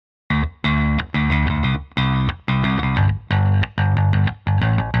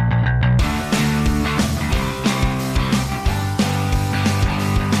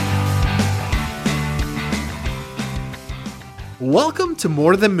Welcome to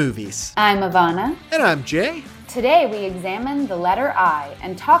More Than Movies. I'm Ivana. And I'm Jay. Today we examine the letter I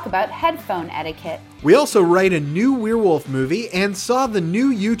and talk about headphone etiquette. We also write a new werewolf movie and saw the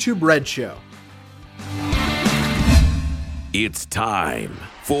new YouTube Red Show. It's time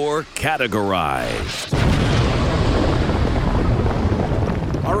for Categorized.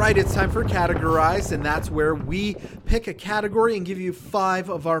 All right, it's time for Categorized, and that's where we pick a category and give you 5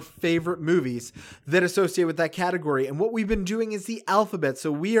 of our favorite movies that associate with that category. And what we've been doing is the alphabet.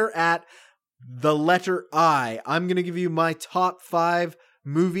 So we are at the letter I. I'm going to give you my top 5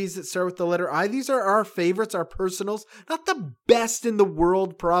 movies that start with the letter I. These are our favorites, our personals. Not the best in the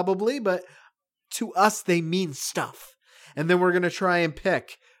world, probably, but to us, they mean stuff. And then we're going to try and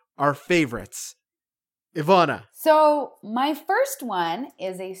pick our favorites. Ivana. So my first one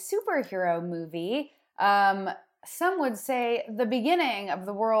is a superhero movie. Some would say the beginning of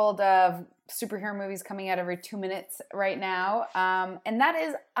the world of superhero movies coming out every 2 minutes right now. And that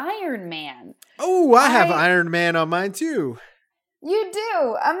is Iron Man. Oh, I have Iron Man on mine too. You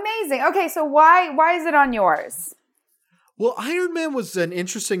do? Amazing. Okay, so why is it on yours? Well, Iron Man was an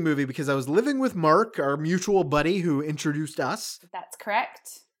interesting movie because I was living with Mark, our mutual buddy who introduced us. That's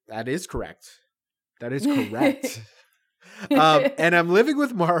correct. That is correct. That is correct. And I'm living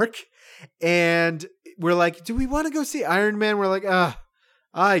with Mark, and we're like, do we want to go see Iron Man? We're like,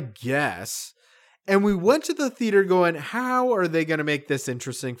 I guess. And we went to the theater going, how are they going to make this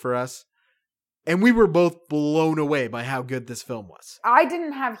interesting for us? And we were both blown away by how good this film was. I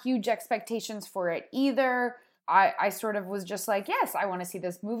didn't have huge expectations for it either. I sort of was just like, yes, I want to see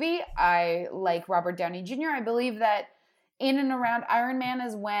this movie. I like Robert Downey Jr. I believe that in and around Iron Man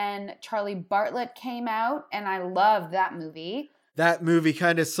is when Charlie Bartlett came out, and I loved that movie. That movie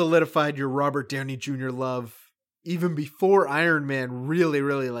kind of solidified your Robert Downey Jr. love even before Iron Man really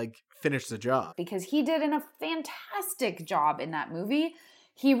finished the job. Because he did a fantastic job in that movie.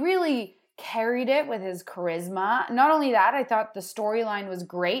 He really carried it with his charisma. Not only that, I thought the storyline was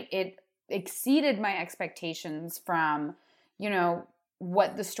great. It exceeded my expectations from,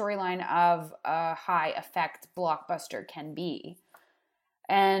 what the storyline of a high effect blockbuster can be.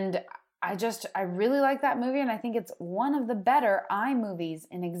 And I really like that movie, and I think it's one of the better I movies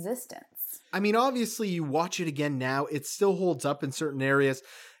in existence. I mean, obviously you watch it again now, it still holds up in certain areas.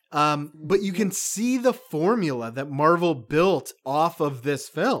 But you can see the formula that Marvel built off of this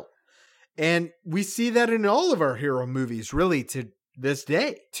film. And we see that in all of our hero movies, really, to this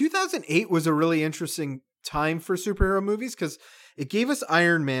day. 2008 was a really interesting time for superhero movies because it gave us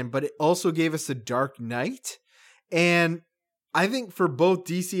Iron Man, but it also gave us The Dark Knight. And I think for both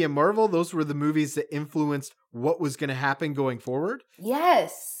DC and Marvel, those were the movies that influenced what was going to happen going forward.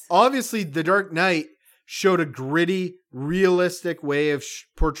 Yes. Obviously, The Dark Knight showed a gritty, realistic way of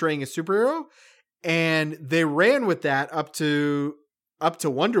portraying a superhero. And they ran with that up to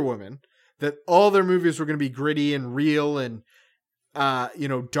Wonder Woman, that all their movies were going to be gritty and real and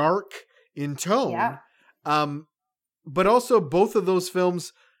dark in tone. Yeah. But also both of those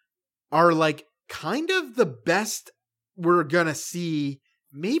films are like kind of the best we're going to see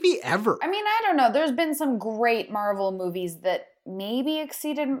maybe ever. I mean, I don't know. There's been some great Marvel movies that maybe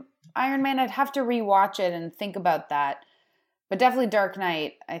exceeded Iron Man. I'd have to rewatch it and think about that. But definitely Dark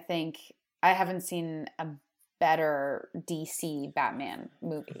Knight, I think. I haven't seen a better DC Batman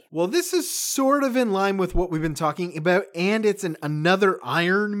movie. Well, this is sort of in line with what we've been talking about, and it's another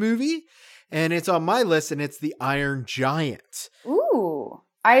Iron movie, and it's on my list, and it's The Iron Giant. Ooh,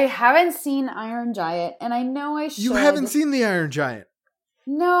 I haven't seen Iron Giant, and I know I should. You haven't seen The Iron Giant?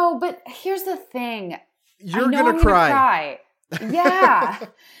 No, but here's the thing. You're going to cry. Yeah.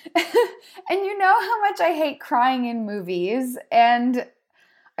 And you know how much I hate crying in movies, and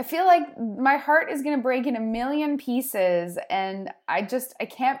I feel like my heart is going to break in a million pieces, and I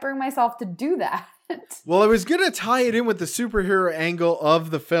can't bring myself to do that. Well, I was going to tie it in with the superhero angle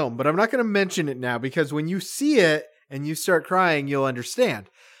of the film, but I'm not going to mention it now because when you see it and you start crying, you'll understand.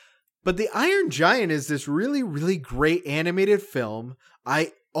 But The Iron Giant is this really, really great animated film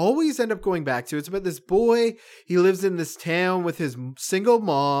I always end up going back to. It's about this boy. He lives in this town with his single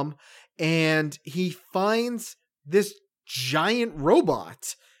mom, and he finds this giant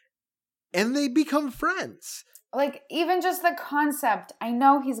robot, and they become friends. Like, even just the concept, I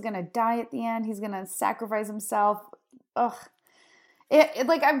know he's going to die at the end. He's going to sacrifice himself. Ugh.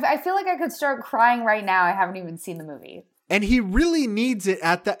 I feel like I could start crying right now. I haven't even seen the movie. And he really needs it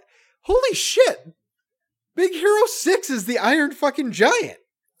at that. Holy shit. Big Hero 6 is the Iron fucking Giant.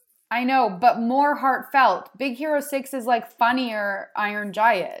 I know, but more heartfelt. Big Hero 6 is like funnier Iron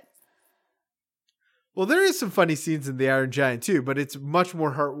Giant. Well, there is some funny scenes in the Iron Giant too, but it's much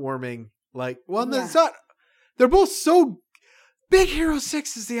more heartwarming. Like, well, Yeah. it's not. They're both so Big Hero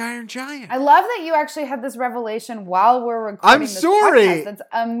 6 is the Iron Giant. I love that you actually had this revelation while we're recording this podcast. That's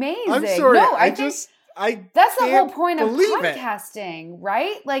amazing. I'm sorry. No, I that's the can't whole point of believe it. podcasting,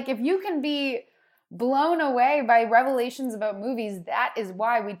 right? Like, if you can be blown away by revelations about movies, that is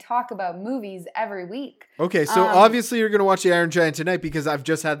why we talk about movies every week. Okay, so obviously you're going to watch The Iron Giant tonight because I've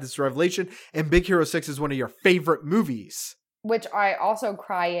just had this revelation, and Big Hero 6 is one of your favorite movies. Which I also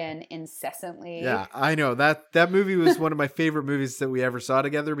cry in incessantly. Yeah, I know. That movie was one of my favorite movies that we ever saw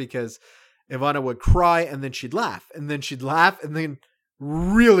together because Ivana would cry and then she'd laugh and then she'd laugh and then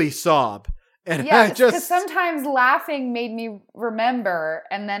really sob. And yeah, because sometimes laughing made me remember,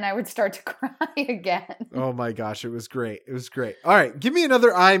 and then I would start to cry again. Oh my gosh, it was great. It was great. All right, give me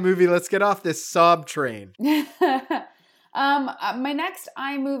another I movie. Let's get off this sob train. My next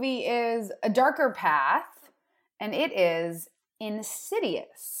I movie is A Darker Path, and it is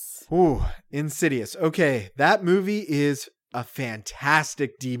Insidious. Ooh, Insidious. Okay, that movie is a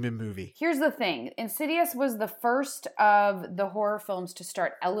fantastic demon movie. Here's the thing. Insidious was the first of the horror films to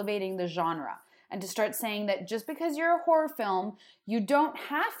start elevating the genre and to start saying that just because you're a horror film, you don't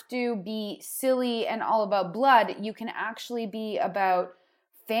have to be silly and all about blood. You can actually be about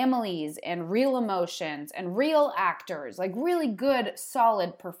families and real emotions and real actors, like really good,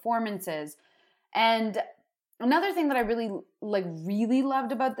 solid performances. And another thing that I really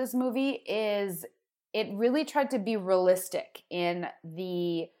loved about this movie is it really tried to be realistic in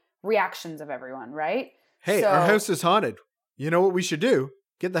the reactions of everyone, right? Hey, our house is haunted. You know what we should do?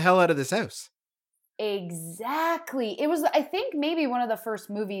 Get the hell out of this house. Exactly. It was, I think, maybe one of the first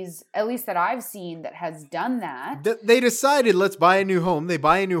movies, at least that I've seen, that has done that. They decided, let's buy a new home. They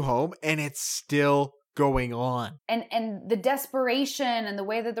buy a new home, and it's still going on. And the desperation and the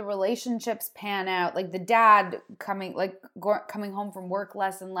way that the relationships pan out, like the dad coming home from work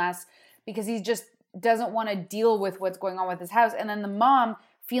less and less because he just doesn't want to deal with what's going on with his house. And then the mom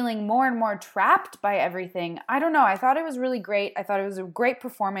feeling more and more trapped by everything. I don't know. I thought it was really great. I thought it was a great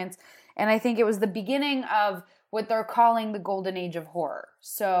performance. And I think it was the beginning of what they're calling the golden age of horror.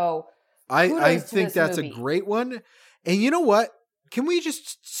 So I think that's a great one. And you know what? Can we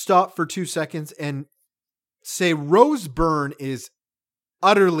just stop for 2 seconds and say Rose Byrne is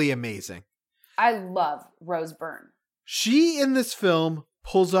utterly amazing? I love Rose Byrne. She in this film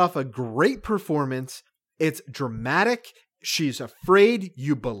pulls off a great performance. It's dramatic. She's afraid.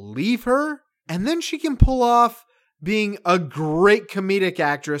 You believe her. And then she can pull off being a great comedic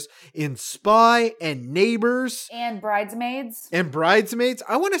actress in Spy and Neighbors. And Bridesmaids.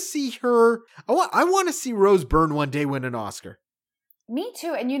 I want to see her. I want to see Rose Byrne one day win an Oscar. Me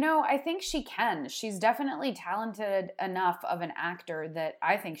too. And I think she can. She's definitely talented enough of an actor that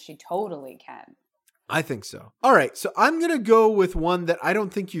I think she totally can. I think so. All right, so I'm going to go with one that I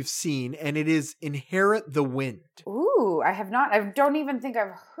don't think you've seen, and it is Inherit the Wind. Ooh, I have not. I don't even think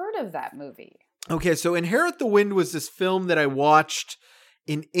I've heard of that movie. Okay, so Inherit the Wind was this film that I watched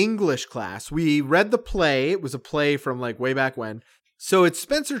in English class. We read the play. It was a play from like way back when. So it's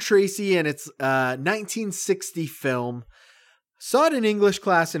Spencer Tracy, and it's a 1960 film. Saw it in English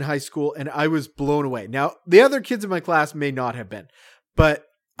class in high school, and I was blown away. Now, the other kids in my class may not have been, but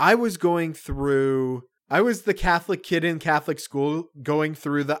I was the Catholic kid in Catholic school going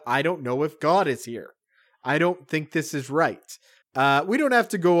through I don't know if God is here. I don't think this is right. We don't have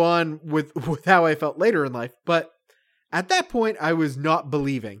to go on with how I felt later in life, but at that point I was not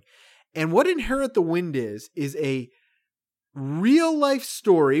believing. And what Inherit the Wind is a real life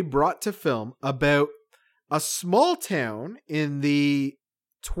story brought to film about a small town in the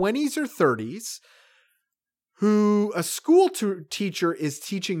 20s or 30s who a school teacher is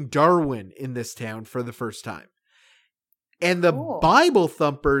teaching Darwin in this town for the first time. And the Bible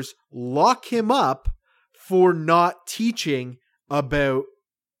thumpers lock him up for not teaching about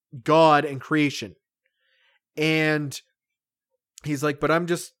God and creation. And he's like, but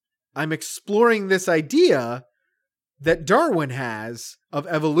I'm exploring this idea that Darwin has of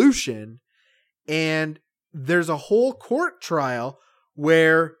evolution. And there's a whole court trial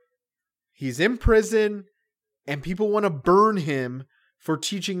where he's in prison and people want to burn him for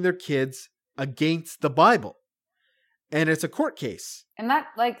teaching their kids against the Bible. And it's a court case. And that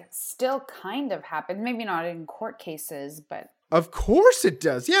still kind of happens. Maybe not in court cases, but... Of course it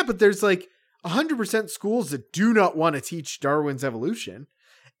does. Yeah, but there's 100% schools that do not want to teach Darwin's evolution.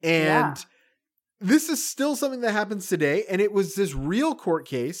 And this is still something that happens today. And it was this real court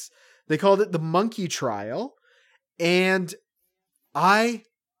case. They called it the monkey trial. And I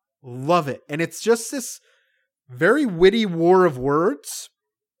love it. And it's just this very witty war of words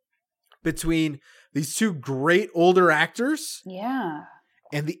between these two great older actors. Yeah.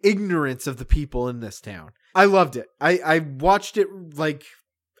 And the ignorance of the people in this town. I loved it. I watched it like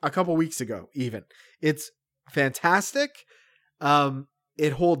a couple weeks ago even. It's fantastic.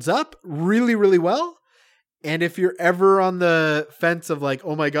 It holds up really, really well. And if you're ever on the fence of like,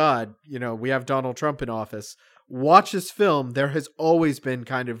 oh my God, we have Donald Trump in office, watch this film. There has always been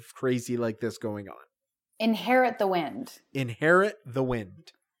kind of crazy like this going on. Inherit the Wind. Inherit the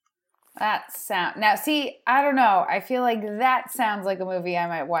Wind. Now, see, I don't know. I feel like that sounds like a movie I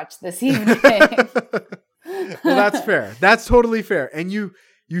might watch this evening. Well, that's fair. That's totally fair. And you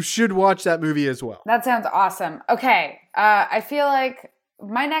should watch that movie as well. That sounds awesome. Okay. I feel like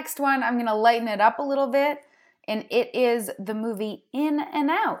my next one, I'm going to lighten it up a little bit. And it is the movie In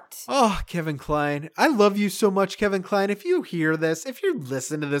and Out. Oh, Kevin Kline. I love you so much, Kevin Kline. If you hear this, if you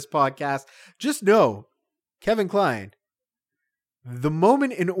listen to this podcast, just know, Kevin Kline, the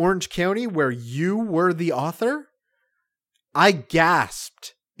moment in Orange County where you were the author, I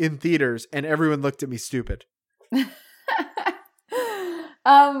gasped in theaters and everyone looked at me stupid.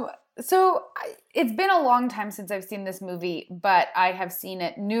 So it's been a long time since I've seen this movie, but I have seen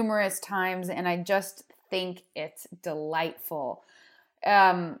it numerous times and I just think it's delightful.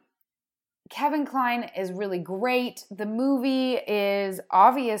 Kevin Kline is really great. The movie is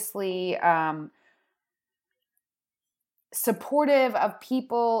obviously supportive of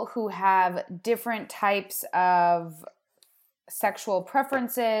people who have different types of sexual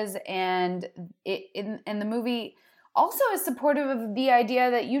preferences, and the movie also is supportive of the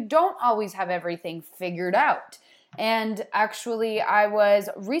idea that you don't always have everything figured out. And actually, I was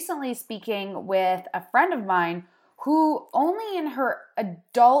recently speaking with a friend of mine who only in her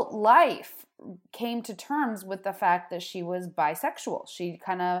adult life came to terms with the fact that she was bisexual. She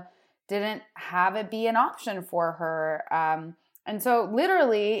kind of didn't have it be an option for her. And so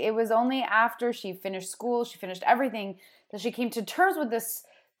literally, it was only after she finished school, she finished everything, that she came to terms with this,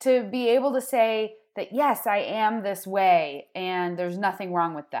 to be able to say that, yes, I am this way, and there's nothing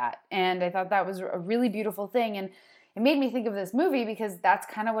wrong with that. And I thought that was a really beautiful thing. And it made me think of this movie because that's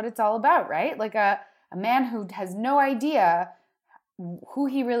kind of what it's all about, right? Like a man who has no idea who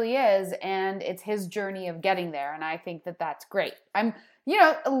he really is, and it's his journey of getting there. And I think that that's great. I'm,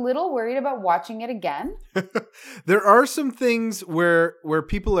 a little worried about watching it again. There are some things where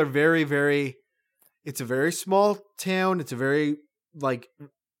people are very, very, it's a very small town. It's a very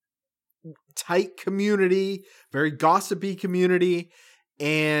tight community, very gossipy community.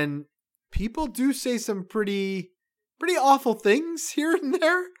 And people do say some pretty awful things here and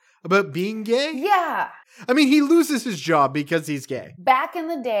there about being gay. Yeah. I mean, he loses his job because he's gay. Back in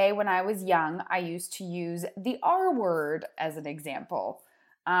the day when I was young, I used to use the R word as an example.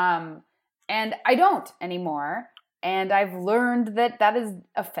 And I don't anymore. And I've learned that is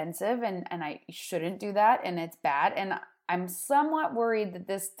offensive and I shouldn't do that, and it's bad. And I'm somewhat worried that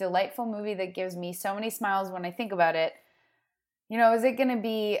this delightful movie that gives me so many smiles when I think about it, is it going to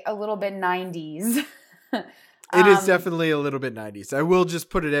be a little bit 90s? It is definitely a little bit 90s. I will just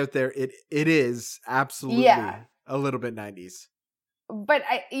put it out there. It is absolutely a little bit 90s. But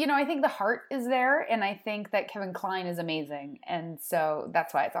I think the heart is there, and I think that Kevin Kline is amazing, and so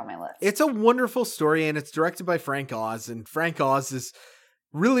that's why it's on my list. It's a wonderful story, and it's directed by Frank Oz, and Frank Oz is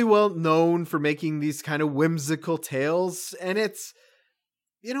really well known for making these kind of whimsical tales, and it's,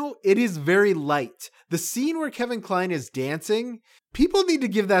 it is very light. The scene where Kevin Kline is dancing, people need to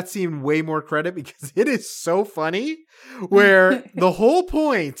give that scene way more credit because it is so funny, where the whole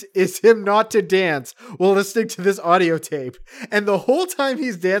point is him not to dance while listening to this audio tape. And the whole time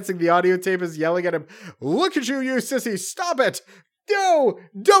he's dancing, the audio tape is yelling at him, "Look at you sissy, stop it. No,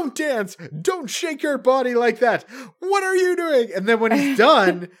 don't dance. Don't shake your body like that. What are you doing?" And then when he's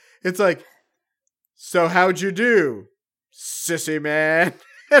done, it's like, "So how'd you do, sissy man?"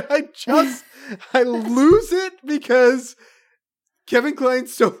 And I lose it because Kevin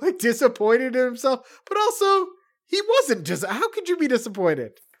Kline's so disappointed in himself, but also he wasn't just. How could you be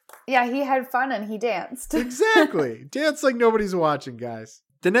disappointed? Yeah, he had fun and he danced. Exactly. Dance like nobody's watching, guys.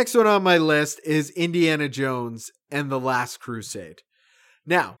 The next one on my list is Indiana Jones and the Last Crusade.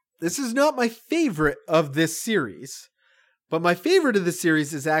 Now, this is not my favorite of this series, but my favorite of the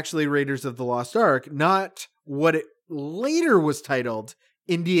series is actually Raiders of the Lost Ark, not what it later was titled,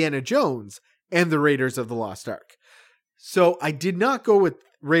 Indiana Jones and the Raiders of the Lost Ark. So I did not go with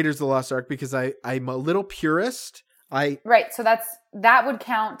Raiders of the Lost Ark because I'm a little purist. Right, so that would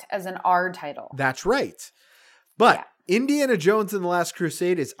count as an R title. That's right. But Indiana Jones and the Last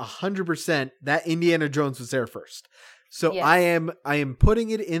Crusade is 100% that Indiana Jones was there first. So yes. I am putting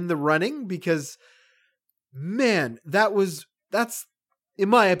it in the running because, man, that's in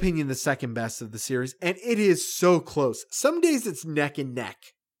my opinion the second best of the series, and it is so close. Some days it's neck and neck.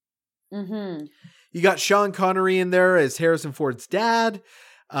 Mm-hmm. You got Sean Connery in there as Harrison Ford's dad.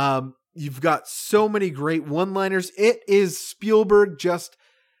 You've got so many great one-liners. It is Spielberg just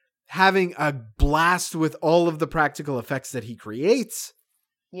having a blast with all of the practical effects that he creates.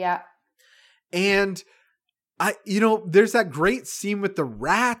 Yeah. And there's that great scene with the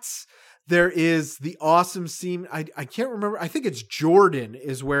rats. There is the awesome scene. I can't remember. I think it's Jordan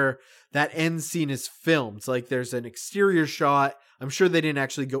is where that end scene is filmed. Like there's an exterior shot. I'm sure they didn't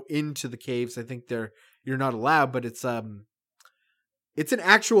actually go into the caves. I think you're not allowed, but it's an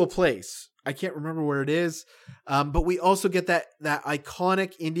actual place. I can't remember where it is. But we also get that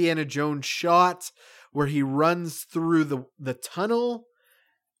iconic Indiana Jones shot where he runs through the tunnel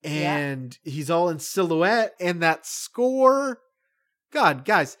and he's all in silhouette, and that score. God,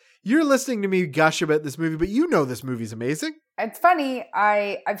 guys, you're listening to me gush about this movie, but you know this movie's amazing. It's funny.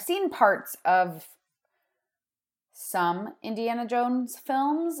 I've seen parts of some Indiana Jones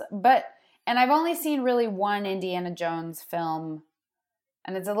films, and I've only seen really one Indiana Jones film,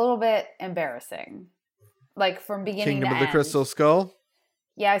 and it's a little bit embarrassing. Like from beginning Kingdom to of the end. Crystal Skull?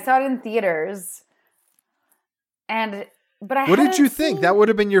 Yeah, I saw it in theaters. What did you think? That would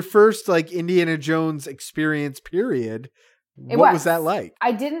have been your first like Indiana Jones experience, period. What was that like?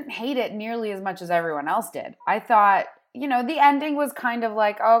 I didn't hate it nearly as much as everyone else did. I thought, the ending was kind of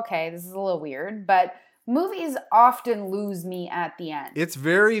like, okay, this is a little weird, but movies often lose me at the end. It's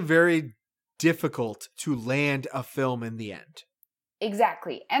very, very difficult to land a film in the end.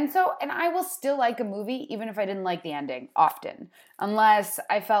 Exactly. And I will still like a movie even if I didn't like the ending often, unless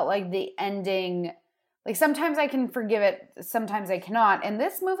I felt like the ending, like sometimes I can forgive it, sometimes I cannot. And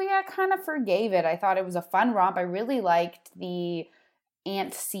this movie, I kind of forgave it. I thought it was a fun romp. I really liked the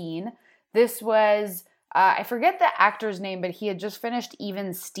ant scene. This was, I forget the actor's name, but he had just finished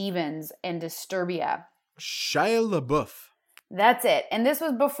Even Stevens in Disturbia. Shia LaBeouf. That's it. And this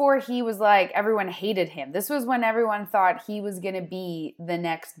was before he was like, everyone hated him. This was when everyone thought he was going to be the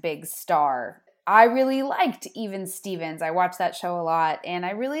next big star. I really liked Even Stevens. I watched that show a lot, and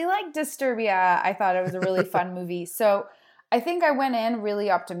I really liked Disturbia. I thought it was a really fun movie. So I think I went in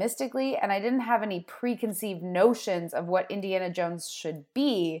really optimistically, and I didn't have any preconceived notions of what Indiana Jones should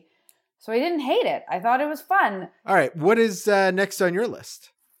be. So I didn't hate it. I thought it was fun. All right. What is next on your list?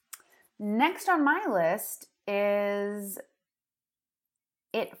 Next on my list is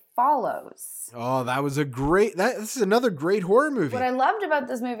It Follows. Oh, that was this is another great horror movie. What I loved about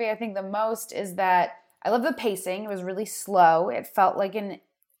this movie, I think the most, is that I love the pacing. It was really slow. It felt like an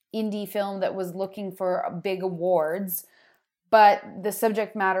indie film that was looking for big awards, but the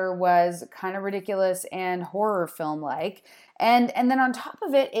subject matter was kind of ridiculous and horror film-like. And then on top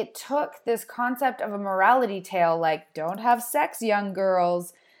of it, it took this concept of a morality tale, like don't have sex, young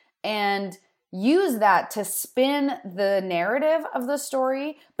girls, and use that to spin the narrative of the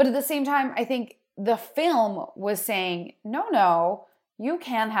story. But at the same time, I think the film was saying, no, you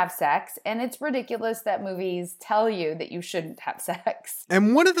can have sex. And it's ridiculous that movies tell you that you shouldn't have sex.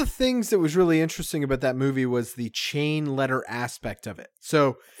 And one of the things that was really interesting about that movie was the chain letter aspect of it.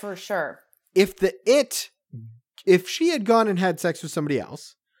 So for sure, if she had gone and had sex with somebody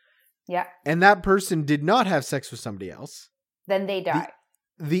else, yeah, and that person did not have sex with somebody else, then they die.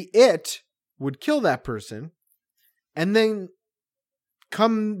 It would kill that person and then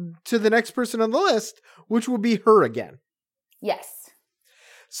come to the next person on the list, which will be her again. Yes.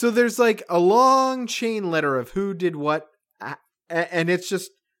 So there's like a long chain letter of who did what, and it's just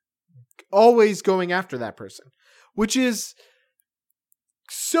always going after that person, which is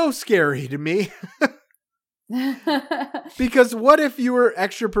so scary to me. Because what if you were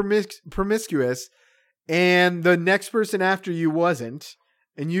extra promiscuous and the next person after you wasn't,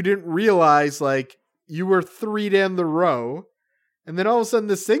 and you didn't realize like you were 3 down the row, and then all of a sudden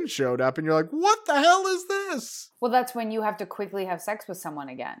this thing showed up and you're like, what the hell is this? Well, that's when you have to quickly have sex with someone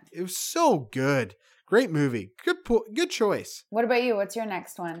again. It was so good. Great movie. Good choice. What about you? What's your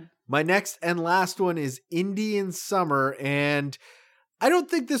next one? My next and last one is Indian Summer, and I don't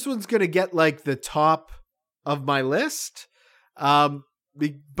think this one's going to get like the top of my list.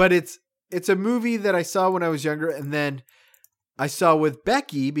 But it's a movie that I saw when I was younger, and then I saw with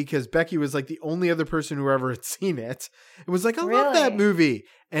Becky because Becky was like the only other person who ever had seen it. It was like, I love that movie.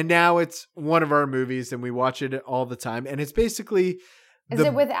 And now it's one of our movies and we watch it all the time. And it's basically... Is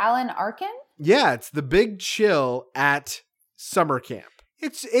it with Alan Arkin? Yeah, it's The Big Chill at summer camp.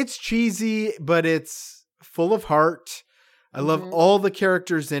 It's cheesy, but it's full of heart. I love all the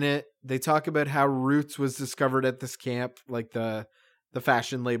characters in it. They talk about how Roots was discovered at this camp, like the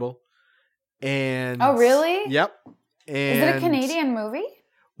fashion label. And oh, really? Yep. And, is it a Canadian movie?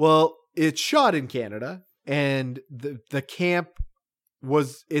 Well, it's shot in Canada, and the camp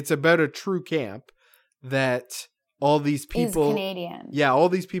it's about a true camp. that all these people... Is Canadian. Yeah, all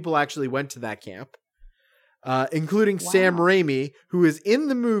these people actually went to that camp. Including Sam Wow. Raimi, who is in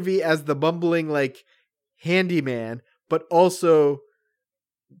the movie as the bumbling, like, handyman, but also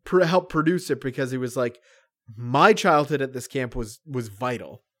helped produce it because he was like, my childhood at this camp was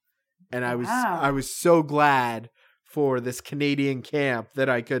vital. And I was so glad for this Canadian camp that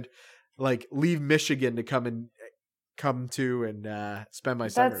I could, like, leave Michigan to come to and spend my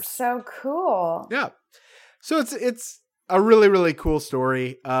summers. That's so cool. Yeah. So it's a really, really cool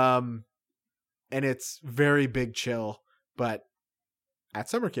story. And it's very big chill, but at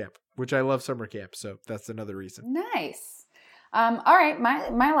summer camp, which I love summer camp. So that's another reason. Nice. All right.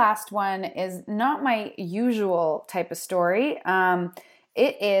 My last one is not my usual type of story.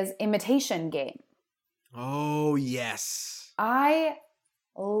 It is Imitation Game. Oh, yes. I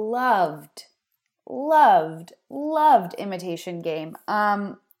loved Imitation Game.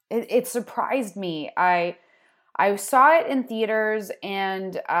 It surprised me. I saw it in theaters,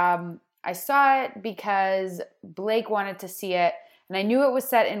 and I saw it because Blake wanted to see it, and I knew it was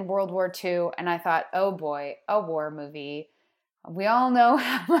set in World War II, and I thought, oh boy, a war movie. We all know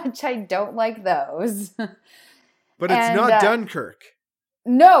how much I don't like those. But it's not Dunkirk.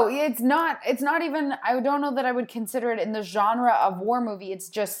 No, it's not. It's not even, I don't know that I would consider it in the genre of war movie. It's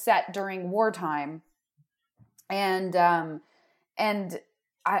just set during wartime. And I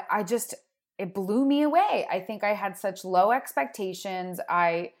just, it blew me away. I think I had such low expectations.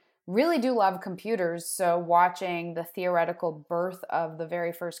 I really do love computers, so watching the theoretical birth of the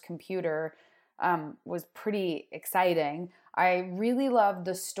very first computer was pretty exciting. I really loved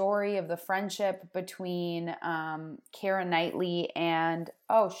the story of the friendship between Keira Knightley and,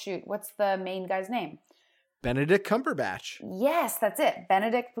 what's the main guy's name? Benedict Cumberbatch. Yes, that's it.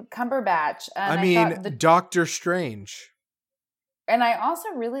 Benedict Cumberbatch. And I mean, Doctor Strange. And I also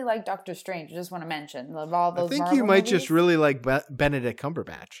really like Doctor Strange. I just want to mention of all those. I think Marvel you might movies. just really like Benedict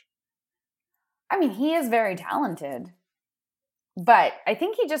Cumberbatch. I mean, he is very talented, but I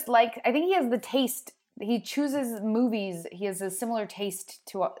think he has the taste. He chooses movies. He has a similar taste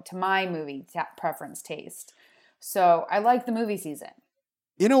to my movie preference taste. So I like the movie season.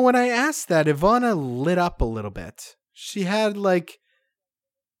 You know, when I asked that, Ivana lit up a little bit. She had like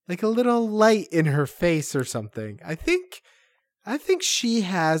a little light in her face or something. I think she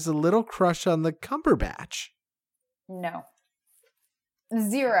has a little crush on the Cumberbatch. No.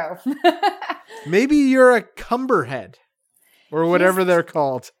 0. Maybe you're a Cumberhead or whatever they're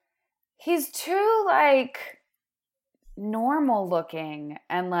called. He's too like normal looking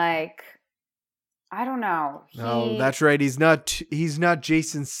and like, I don't know. No, that's right. He's not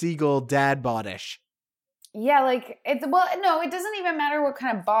Jason Segel dad bodish. Yeah, like it doesn't even matter what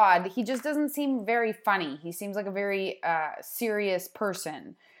kind of bod. He just doesn't seem very funny. He seems like a very serious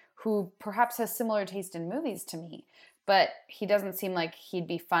person who perhaps has similar taste in movies to me, but he doesn't seem like he'd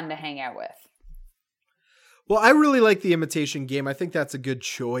be fun to hang out with. Well, I really like The Imitation Game. I think that's a good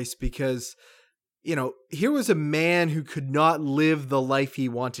choice because, you know, here was a man who could not live the life he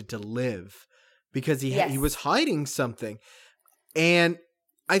wanted to live because he was hiding something. And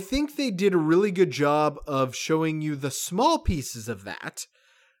I think they did a really good job of showing you the small pieces of that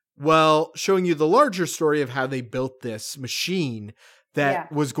while showing you the larger story of how they built this machine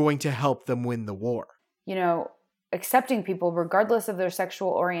that was going to help them win the war. You know, accepting people regardless of their sexual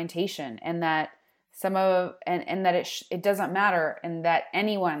orientation, and that it doesn't matter, and that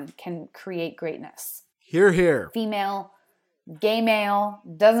anyone can create greatness. Hear, hear. Female, gay male,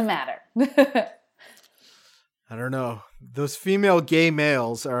 doesn't matter. I don't know. Those female gay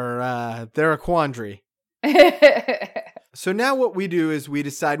males are, they're a quandary. So now what we do is we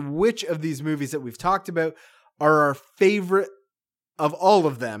decide which of these movies that we've talked about are our favorite of all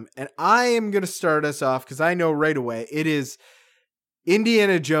of them. And I am going to start us off because I know right away it is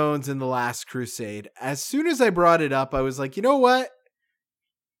Indiana Jones and the Last Crusade. As soon as I brought it up, I was like, you know what?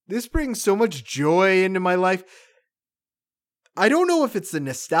 This brings so much joy into my life. I don't know if it's the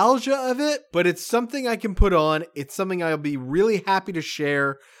nostalgia of it, but it's something I can put on. It's something I'll be really happy to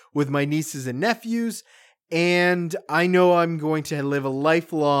share with my nieces and nephews. And I know I'm going to live a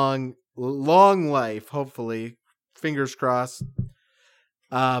long life, hopefully, fingers crossed,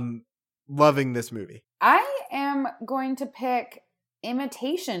 loving this movie. I am going to pick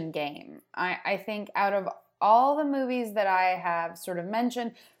Imitation Game. I think out of all the movies that I have sort of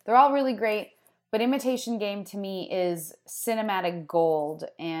mentioned, they're all really great. But Imitation Game to me is cinematic gold,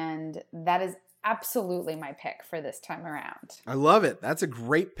 and that is absolutely my pick for this time around. I love it. That's a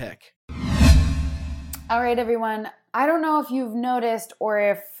great pick. All right, everyone. I don't know if you've noticed or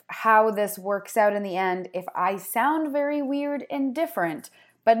if how this works out in the end, if I sound very weird and different,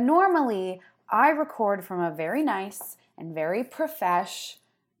 but normally I record from a very nice and very profesh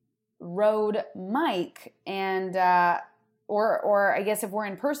Rode mic, and or I guess if we're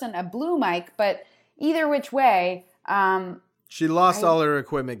in person, a blue mic. But either which way, she lost all her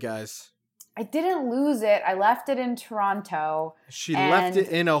equipment, guys. I didn't lose it. I left it in Toronto. She left it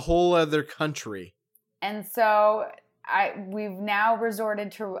in a whole other country. And so we've now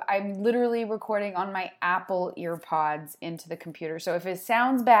resorted to, I'm literally recording on my Apple EarPods into the computer. So if it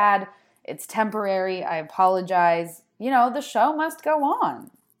sounds bad, it's temporary. I apologize. The show must go on.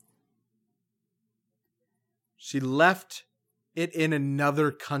 She left it in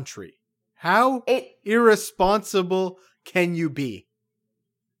another country. How irresponsible can you be?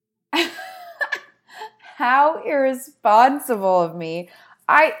 How irresponsible of me.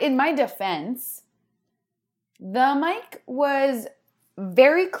 In my defense, the mic was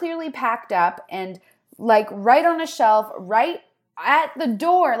very clearly packed up and like right on a shelf, right at the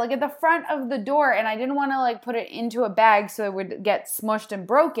door, like at the front of the door. And I didn't want to like put it into a bag so it would get smushed and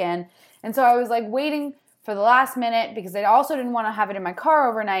broken. And so I was like waiting for the last minute because I also didn't want to have it in my car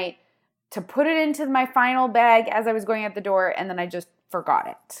overnight to put it into my final bag as I was going out the door. And then I just forgot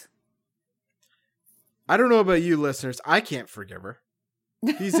it. I don't know about you listeners. I can't forgive her.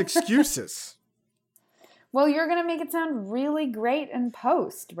 These excuses. Well, you're going to make it sound really great in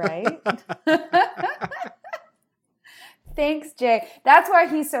post, right? Thanks, Jay. That's why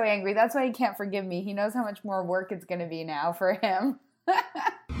he's so angry. That's why he can't forgive me. He knows how much more work it's going to be now for him.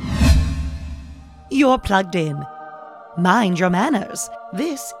 You're plugged in. Mind your manners.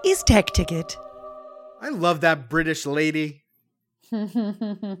 This is Tech Ticket. I love that British lady.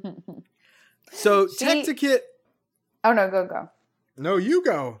 So, Tech Ticket. Oh, no, go. No, you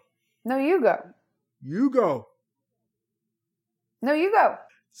go. No, you go. You go. No, you go.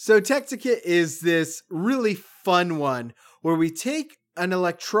 So, Tech Ticket is this really fun one where we take an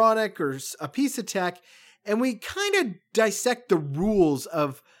electronic or a piece of tech and we kind of dissect the rules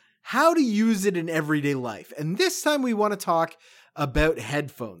of how to use it in everyday life. And this time we want to talk about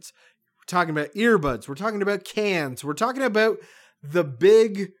headphones. We're talking about earbuds. We're talking about cans. We're talking about the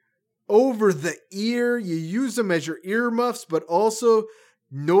big over the ear. You use them as your earmuffs, but also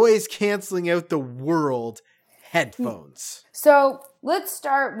noise canceling out the world headphones. So let's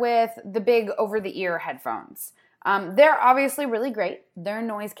start with the big over the ear headphones. They're obviously really great. They're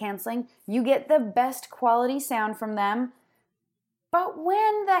noise canceling. You get the best quality sound from them. But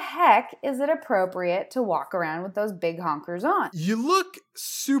when the heck is it appropriate to walk around with those big honkers on? You look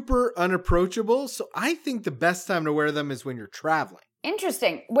super unapproachable, so I think the best time to wear them is when you're traveling.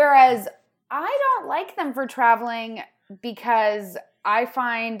 Interesting. Whereas I don't like them for traveling because I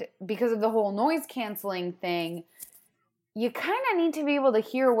find, because of the whole noise canceling thing, you kind of need to be able to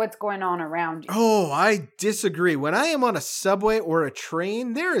hear what's going on around you. Oh, I disagree. When I am on a subway or a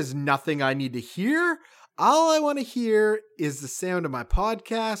train, there is nothing I need to hear. All I want to hear is the sound of my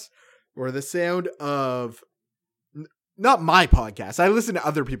podcast or the sound of, not my podcast. I listen to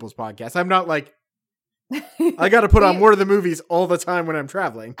other people's podcasts. I'm not like, I got to put on More Than Movies all the time when I'm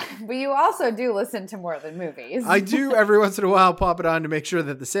traveling. But you also do listen to More Than Movies. I do every once in a while pop it on to make sure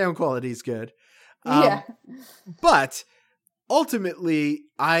that the sound quality is good. Yeah. But ultimately,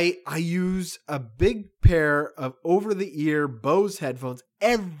 I use a big pair of over-the-ear Bose headphones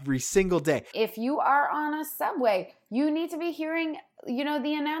every single day. If you are on a subway, you need to be hearing,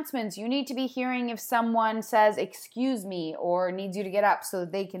 the announcements. You need to be hearing if someone says, "Excuse me," or needs you to get up so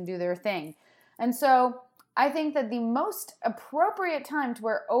that they can do their thing. And so I think that the most appropriate time to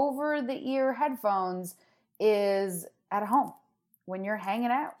wear over-the-ear headphones is at home when you're hanging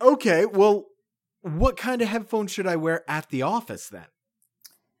out. Okay, well, what kind of headphones should I wear at the office then?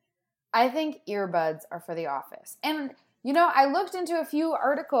 I think earbuds are for the office. And, I looked into a few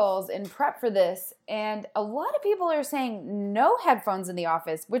articles in prep for this, and a lot of people are saying no headphones in the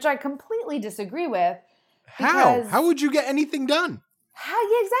office, which I completely disagree with. How? How would you get anything done?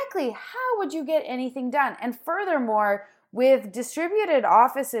 Yeah, exactly. How would you get anything done? And furthermore, with distributed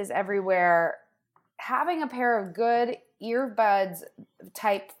offices everywhere, having a pair of good earbuds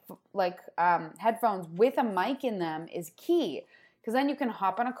type headphones with a mic in them is key, because then you can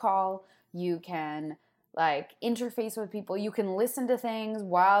hop on a call, you can interface with people, you can listen to things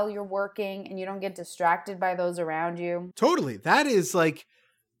while you're working, and you don't get distracted by those around you. Totally. That is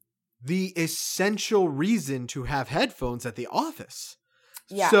the essential reason to have headphones at the office.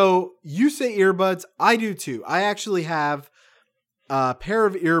 Yeah. So you say earbuds, I do too. I actually have a pair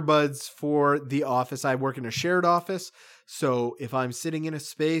of earbuds for the office. I work in a shared office. So if I'm sitting in a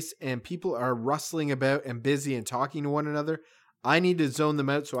space and people are rustling about and busy and talking to one another, I need to zone them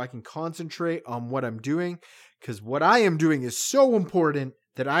out so I can concentrate on what I'm doing. Because what I am doing is so important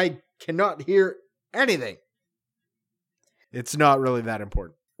that I cannot hear anything. It's not really that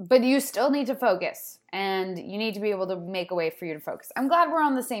important. But you still need to focus, and you need to be able to make a way for you to focus. I'm glad we're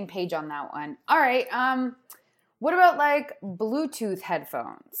on the same page on that one. All right. What about like Bluetooth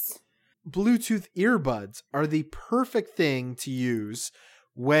headphones? Bluetooth earbuds are the perfect thing to use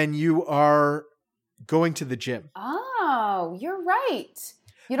when you are going to the gym. Oh, you're right.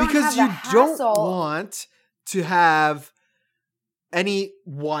 You don't Because have the you hassle. don't want to have any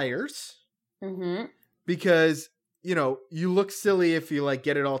wires. Mm-hmm. Because, you know, you look silly if you like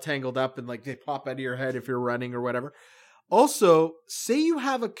get it all tangled up and like they pop out of your head if you're running or whatever. Also, say you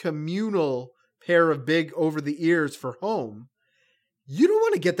have a communal pair of big over the ears for home. You don't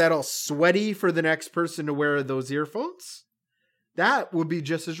want to get that all sweaty for the next person to wear those earphones. That would be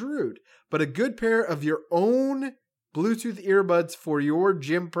just as rude. But a good pair of your own Bluetooth earbuds for your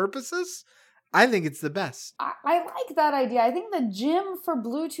gym purposes, I think it's the best. I like that idea. I think the gym for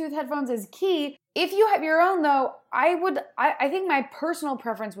Bluetooth headphones is key. If you have your own, though, I think my personal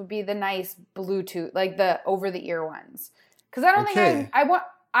preference would be the nice Bluetooth, like the over-the-ear ones. Because I don't think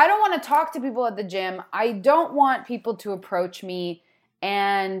I don't want to talk to people at the gym. I don't want people to approach me.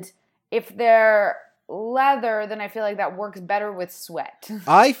 And if they're leather, then I feel like that works better with sweat.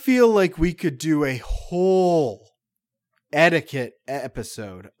 I feel like we could do a whole etiquette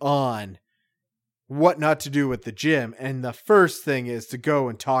episode on what not to do at the gym. And the first thing is to go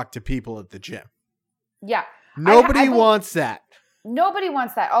and talk to people at the gym. Yeah. Nobody wants that. Nobody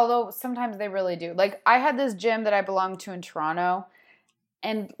wants that, although sometimes they really do. Like, I had this gym that I belonged to in Toronto,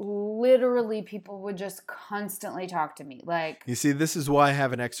 and literally people would just constantly talk to me. Like, you see, this is why I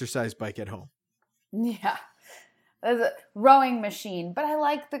have an exercise bike at home. Yeah. There's a rowing machine, but I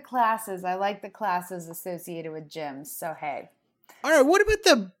like the classes. I like the classes associated with gyms. So, hey. All right, what about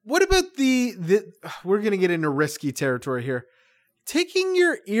the we're going to get into risky territory here. Taking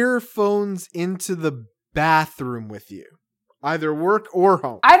your earphones into the bathroom with you, either work or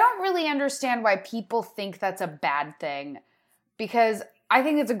home. I don't really understand why people think that's a bad thing, because I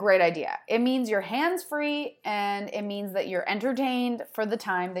think it's a great idea. It means you're hands-free, and it means that you're entertained for the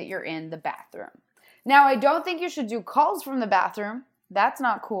time that you're in the bathroom. Now, I don't think you should do calls from the bathroom. That's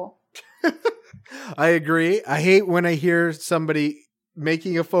not cool. I agree. I hate when I hear somebody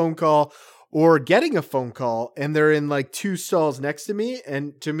making a phone call or getting a phone call and they're in like two stalls next to me.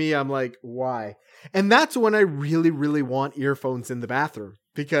 And to me, I'm like, why? And that's when I really, really want earphones in the bathroom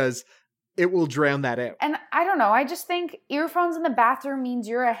because it will drown that out. And I don't know. I just think earphones in the bathroom means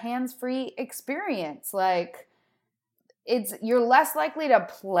you're a hands-free experience. Like, you're less likely to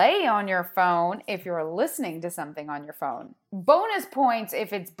play on your phone if you're listening to something on your phone. Bonus points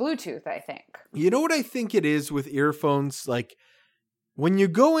if it's Bluetooth, I think. You know what I think it is with earphones? Like when you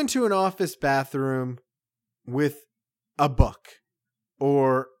go into an office bathroom with a book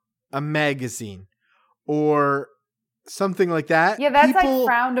or a magazine or something like that. Yeah, that's like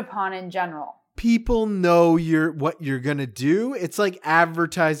frowned upon in general. People know what you're going to do. It's like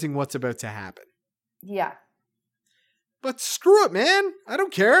advertising what's about to happen. Yeah. But screw it, man. I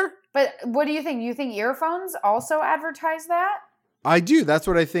don't care. But what do you think? You think earphones also advertise that? I do. That's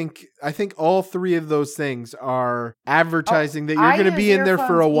what I think. I think all three of those things are advertising that you're going to be in there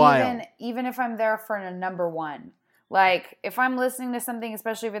for a while. Even if I'm there for a number one. Like, if I'm listening to something,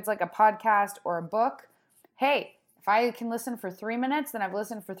 especially if it's like a podcast or a book, hey, if I can listen for 3 minutes, then I've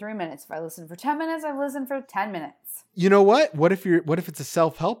listened for 3 minutes. If I listen for 10 minutes, I've listened for 10 minutes. You know what? What if it's a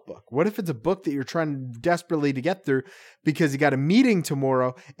self-help book? What if it's a book that you're trying desperately to get through because you got a meeting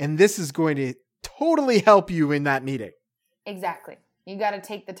tomorrow and this is going to totally help you in that meeting? Exactly. You got to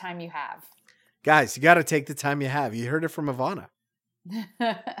take the time you have. Guys, you got to take the time you have. You heard it from Ivana.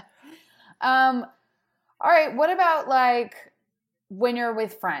 All right. What about like when you're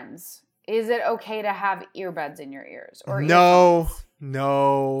with friends? Is it okay to have earbuds in your ears? Or No,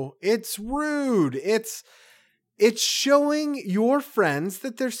 it's rude. It's showing your friends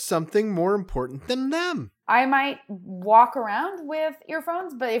that there's something more important than them. I might walk around with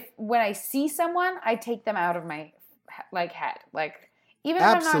earphones, but when I see someone, I take them out of my head. Like, even if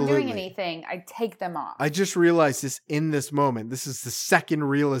I'm not doing anything, I take them off. I just realized this in this moment. This is the second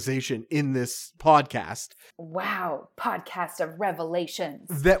realization in this podcast. Wow, podcast of revelations.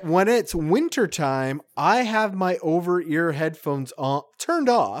 That when it's wintertime, I have my over-ear headphones turned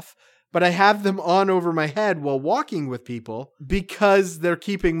off, but I have them on over my head while walking with people because they're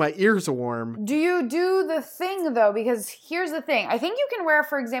keeping my ears warm. Do you do the thing, though? Because here's the thing. I think you can wear,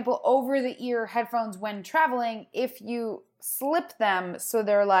 for example, over-the-ear headphones when traveling if you slip them so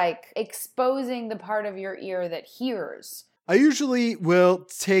they're like exposing the part of your ear that hears. I usually will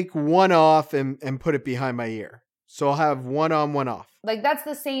take one off and put it behind my ear. So I'll have one on, one off. Like, that's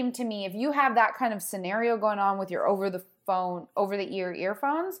the same to me. If you have that kind of scenario going on with your over-the-ear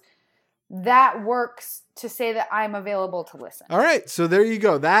earphones, that works to say that I'm available to listen. All right, so there you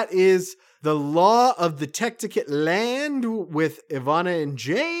go. That is the law of the Tech Ticket land with Ivana and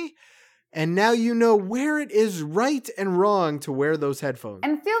Jay. And now you know where it is right and wrong to wear those headphones.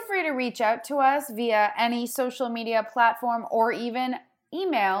 And feel free to reach out to us via any social media platform or even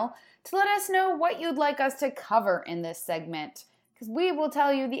email to let us know what you'd like us to cover in this segment, because we will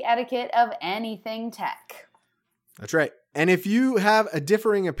tell you the etiquette of anything tech. That's right. And if you have a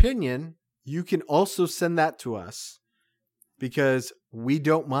differing opinion, you can also send that to us, because we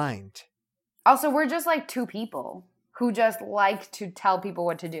don't mind. Also, we're just like two people who just like to tell people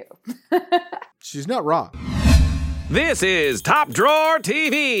what to do. She's not wrong. This is Top Drawer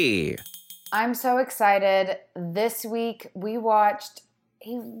TV. I'm so excited. This week we watched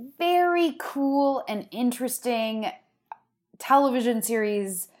a very cool and interesting television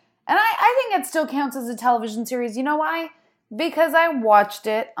series. And I think it still counts as a television series. You know why? Because I watched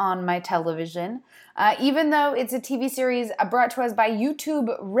it on my television. Even though it's a TV series brought to us by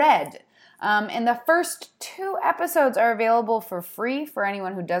YouTube Red. And the first 2 episodes are available for free for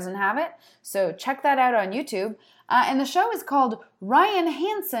anyone who doesn't have it. So check that out on YouTube. And the show is called Ryan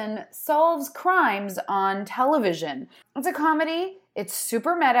Hansen Solves Crimes on Television. It's a comedy. It's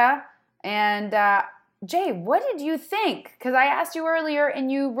super meta. And Jay, what did you think? Because I asked you earlier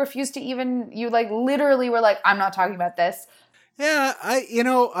and you refused to you like literally were like, I'm not talking about this. Yeah,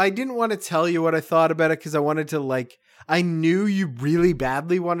 I didn't want to tell you what I thought about it because I wanted to I knew you really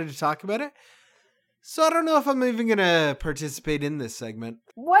badly wanted to talk about it. So I don't know if I'm even going to participate in this segment.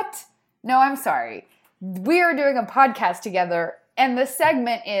 What? No, I'm sorry. We are doing a podcast together, and the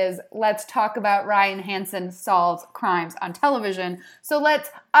segment is Let's Talk About Ryan Hansen Solves Crimes on Television. So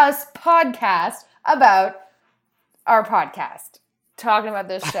let's us podcast about our podcast, talking about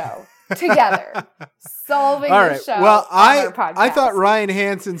this show together, solving All the right. show Well, on our podcast. I thought Ryan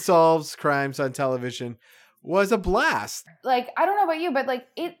Hansen Solves Crimes on Television was a blast. Like, I don't know about you, but like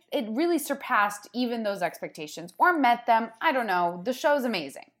it really surpassed even those expectations or met them. I don't know. The show's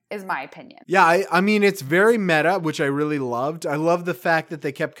amazing, is my opinion. Yeah, I mean, it's very meta, which I really loved. I love the fact that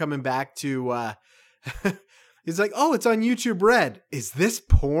they kept coming back to, it's like, oh, it's on YouTube Red. Is this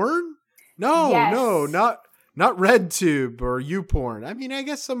porn? No, Yes. no, not RedTube or YouPorn. I mean, I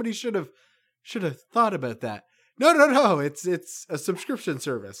guess somebody should have thought about that. No. It's a subscription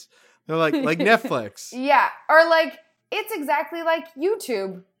service. They're like Netflix. Yeah, or like it's exactly like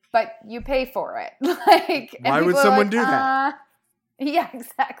YouTube, but you pay for it. Like, and Why would people are someone like, do that? Yeah,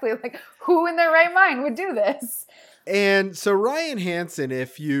 exactly. Like, who in their right mind would do this? And so Ryan Hansen,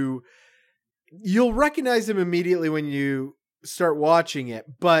 if you'll recognize him immediately when you start watching it,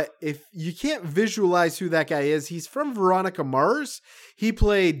 but if you can't visualize who that guy is, he's from Veronica Mars. He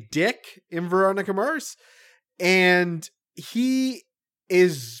played Dick in Veronica Mars, and he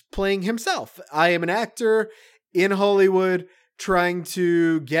is playing himself. I am an actor in Hollywood trying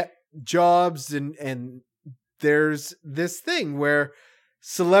to get jobs, and there's this thing where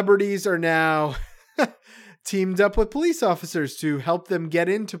celebrities are now teamed up with police officers to help them get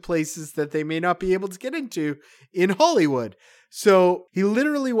into places that they may not be able to get into in Hollywood. So he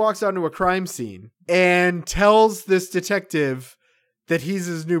literally walks onto a crime scene and tells this detective that he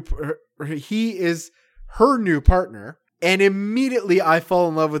is her new partner. And immediately I fall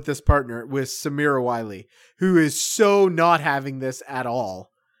in love with this partner, with Samira Wiley, who is so not having this at all.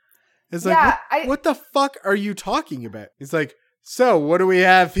 It's like, what the fuck are you talking about? He's like, so what do we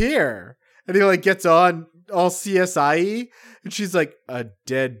have here? And he like gets on all CSI-y, and she's like, a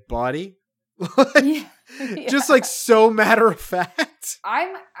dead body? Yeah. Just like so matter of fact.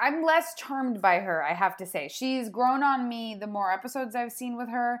 I'm less charmed by her, I have to say. She's grown on me the more episodes I've seen with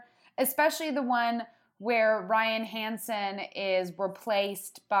her, especially the one where Ryan Hansen is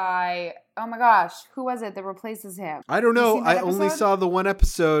replaced by, oh my gosh, who was it that replaces him? I don't know. I only saw the one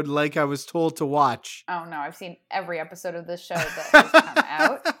episode like I was told to watch. Oh no, I've seen every episode of this show that has come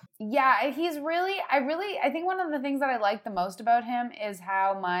out. Yeah, he's really, I think one of the things that I like the most about him is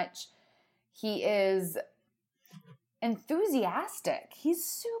how much he is enthusiastic. He's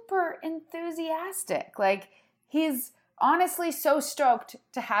super enthusiastic. Like, he's honestly so stoked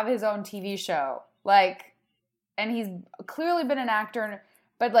to have his own TV show. Like, and he's clearly been an actor,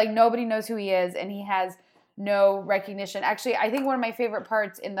 but like nobody knows who he is, and he has no recognition. Actually, I think one of my favorite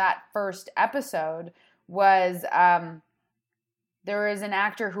parts in that first episode was there is an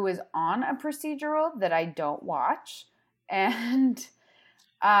actor who is on a procedural that I don't watch, and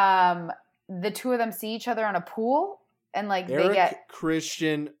the two of them see each other on a pool, and like Eric they get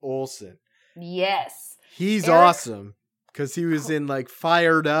Christian Olsen. Yes. He's Eric- awesome because he was in like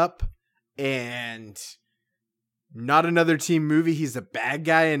Fired Up and Not Another Teen Movie. He's a bad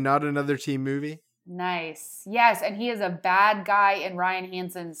guy in Not Another Teen Movie. Nice. Yes, and he is a bad guy in Ryan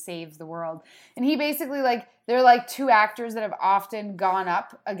Hansen Saves the World. And he basically they're like two actors that have often gone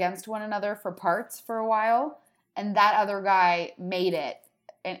up against one another for parts for a while, and that other guy made it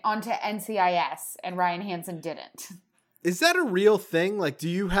onto NCIS and Ryan Hansen didn't. Is that a real thing? Like, do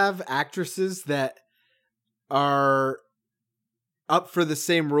you have actresses that are up for the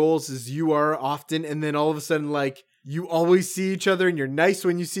same roles as you are often, and then all of a sudden, like, you always see each other and you're nice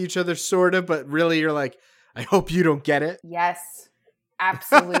when you see each other, sort of, but really you're like, I hope you don't get it? Yes,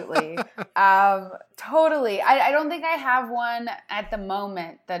 absolutely. Totally. I don't think I have one at the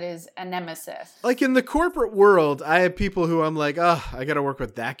moment that is a nemesis. Like in the corporate world, I have people who I'm like, oh, I got to work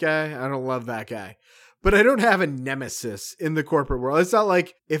with that guy. I don't love that guy. But I don't have a nemesis in the corporate world. It's not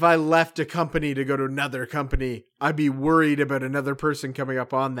like if I left a company to go to another company, I'd be worried about another person coming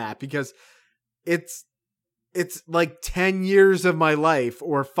up on that, because it's like 10 years of my life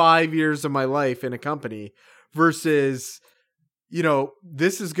or 5 years of my life in a company versus, you know,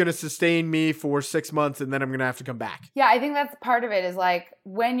 this is going to sustain me for 6 months and then I'm going to have to come back. Yeah, I think that's part of it, is like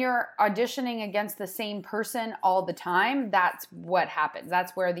when you're auditioning against the same person all the time, that's what happens.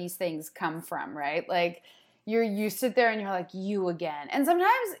 That's where these things come from, right? Like you sit there and you're like, you again. And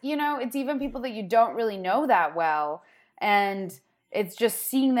sometimes, you know, it's even people that you don't really know that well. And it's just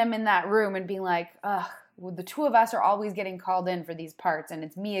seeing them in that room and being like, ugh, well, the two of us are always getting called in for these parts and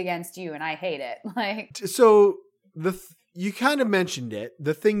it's me against you and I hate it. Like, so you kind of mentioned it.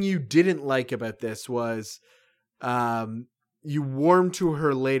 The thing you didn't like about this was you warmed to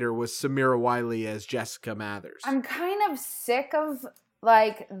her later was Samira Wiley as Jessica Mathers. I'm kind of sick of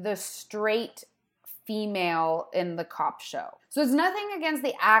like the straight female in the cop show. So it's nothing against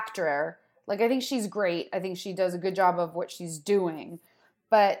the actor. Like, I think she's great. I think she does a good job of what she's doing.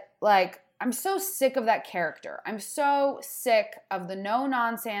 But like, I'm so sick of that character. I'm so sick of the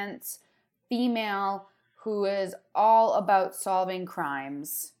no-nonsense female who is all about solving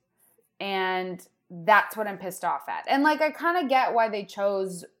crimes. And that's what I'm pissed off at. And like, I kind of get why they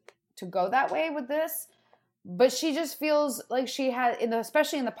chose to go that way with this. But she just feels like she has,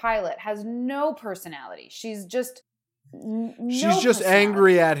 especially in the pilot, has no personality. She's just she's just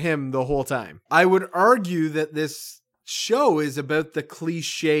angry at him the whole time. I would argue that this show is about the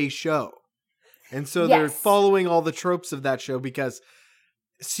cliche show. And so they're following all the tropes of that show because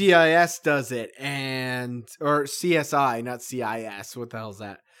CIS does it, or CSI, not CIS. What the hell's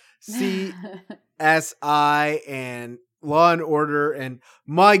that? CSI and Law and Order. And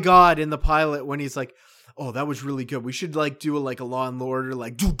my God, in the pilot, when he's like, oh, that was really good. We should like do a Law and Order,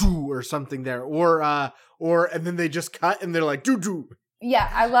 like doo-doo or something there. Or, and then they just cut and they're like, doo-doo. Yeah,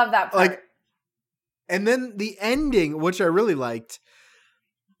 I love that part. Like, and then the ending, which I really liked,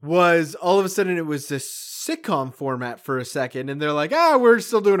 was all of a sudden it was this sitcom format for a second. And they're like, we're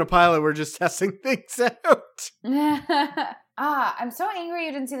still doing a pilot. We're just testing things out. I'm so angry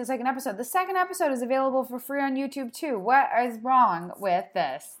you didn't see the second episode. The second episode is available for free on YouTube too. What is wrong with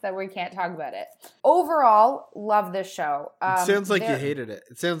this that we can't talk about it? Overall, love this show. It sounds like you hated it.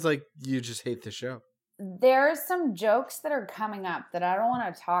 It sounds like you just hate the show. There's some jokes that are coming up that I don't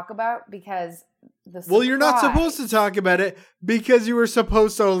want to talk about because Well, you're not supposed to talk about it because you were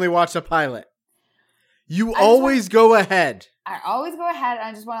supposed to only watch the pilot. You always go ahead. I always go ahead, and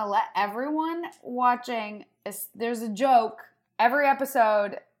I just want to let everyone watching, there's a joke every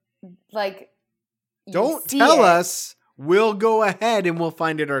episode, like, don't tell us. We'll go ahead and we'll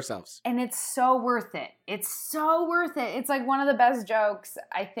find it ourselves. And it's so worth it. It's so worth it. It's like one of the best jokes,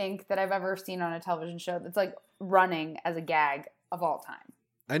 I think, that I've ever seen on a television show that's like running as a gag of all time.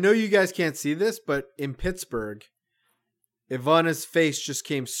 I know you guys can't see this, but in Pittsburgh, Ivana's face just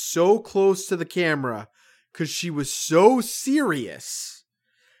came so close to the camera because she was so serious.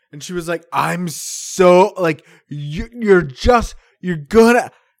 And she was like, I'm so, like, you're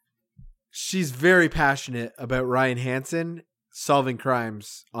gonna... She's very passionate about Ryan Hansen solving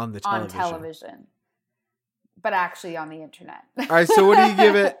crimes on the television. On television. But actually on the internet. All right, so what do you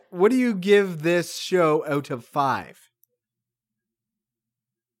give it? What do you give this show out of 5?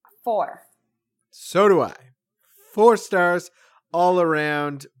 4. So do I. 4 stars all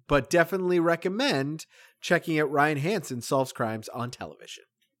around, but definitely recommend checking out Ryan Hansen Solves Crimes on television.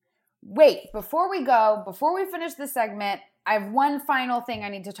 Wait, before we finish this segment, I have one final thing I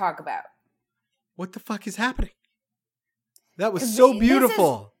need to talk about. What the fuck is happening? That was so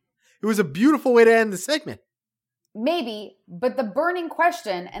beautiful. It was a beautiful way to end the segment. Maybe, but the burning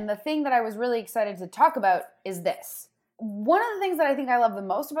question and the thing that I was really excited to talk about is this. one of the things that I think I love the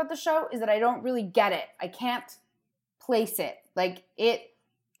most about the show is that I don't really get it. I can't place it. Like, it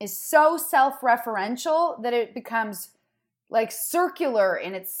is so self-referential that it becomes like circular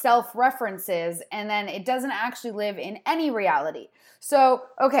in its self-references, and then it doesn't actually live in any reality. So,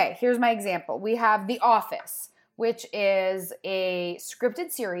 okay, here's my example. We have The Office, which is a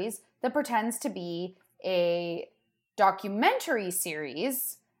scripted series that pretends to be a documentary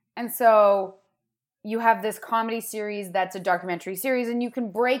series. And so you have this comedy series that's a documentary series, and you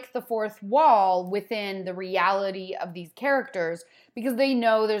can break the fourth wall within the reality of these characters because they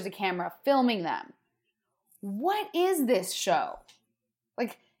know there's a camera filming them. What is this show?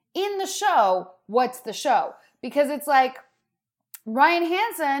 Like, in the show, what's the show? Because it's like Ryan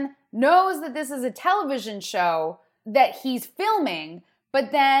Hansen knows that this is a television show that he's filming,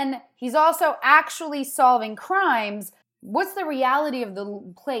 but then he's also actually solving crimes. What's the reality of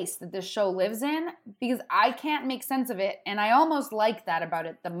the place that this show lives in? Because I can't make sense of it, and I almost like that about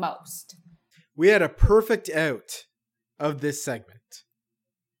it the most. We had a perfect out of this segment.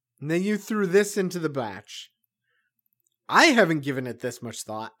 And then you threw this into the batch. I haven't given it this much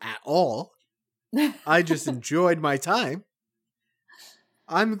thought at all. I just enjoyed my time.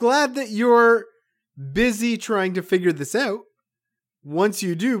 I'm glad that you're busy trying to figure this out. Once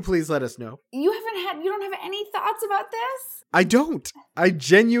you do, please let us know. You don't have any thoughts about this? I don't. I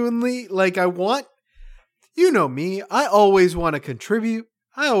genuinely, I want, you know me, I always want to contribute.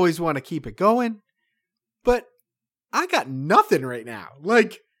 I always want to keep it going. But I got nothing right now.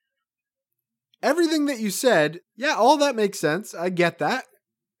 Everything that you said, yeah, all that makes sense. I get that.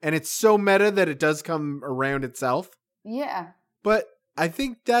 And it's so meta that it does come around itself. Yeah. But I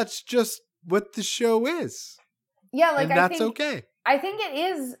think that's just what the show is. Yeah, and that's okay. I think it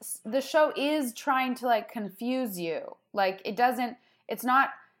is, the show is trying to confuse you. It's not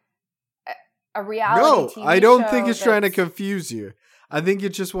a reality TV show. No, I don't think it's trying to confuse you. I think it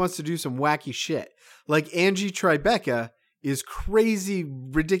just wants to do some wacky shit. Like Angie Tribeca is crazy,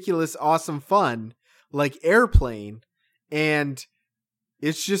 ridiculous, awesome fun, like Airplane. And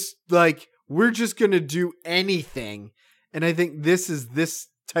it's just we're just going to do anything. And I think this is this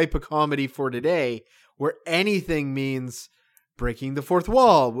type of comedy for today, where anything means breaking the fourth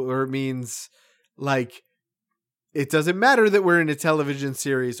wall, or it means it doesn't matter that we're in a television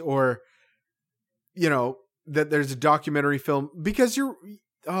series, or, that there's a documentary film, because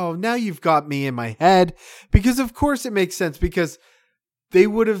now you've got me in my head, because of course it makes sense, because they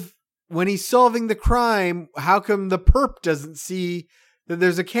would have, when he's solving the crime, how come the perp doesn't see that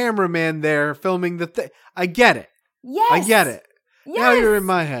there's a cameraman there filming the thing? I get it. Yes. I get it. Yes. Now you're in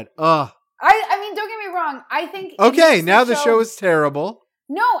my head. Ugh. I mean, don't get me wrong. I think okay, now the show is terrible.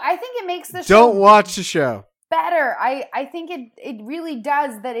 No, I think it makes the show Don't watch the show. better. I think it really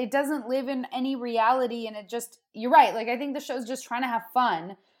does, that it doesn't live in any reality, and it just, you're right. I think the show's just trying to have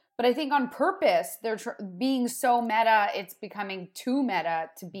fun, but I think on purpose they're being so meta, it's becoming too meta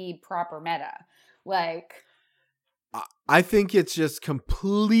to be proper meta. I think it's just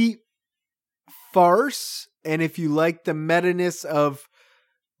complete farce, and if you like the meta-ness of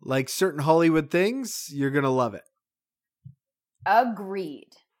certain Hollywood things, you're going to love it. Agreed.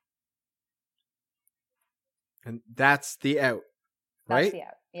 And that's the out, right? That's the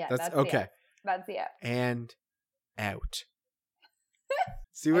out. Yeah, that's okay. The out. That's the out. And out.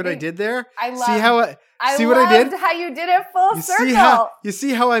 See what I did there? I love. See what I did? How you did it full circle. You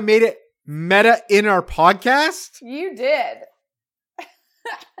see how I made it meta in our podcast? You did.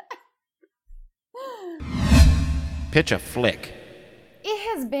 Pitch a flick.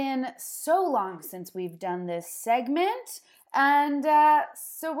 It has been so long since we've done this segment, and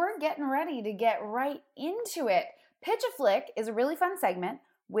so we're getting ready to get right into it. Pitch a Flick is a really fun segment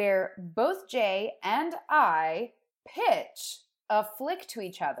where both Jay and I pitch a flick to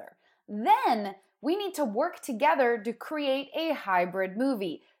each other. Then we need to work together to create a hybrid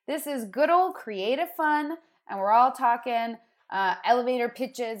movie. This is good old creative fun, and we're all talking elevator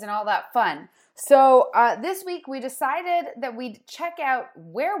pitches and all that fun. So this week we decided that we'd check out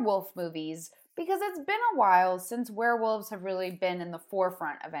werewolf movies, because it's been a while since werewolves have really been in the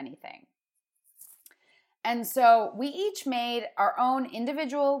forefront of anything. And so we each made our own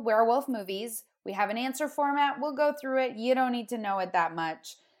individual werewolf movies. We have an answer format. We'll go through it. You don't need to know it that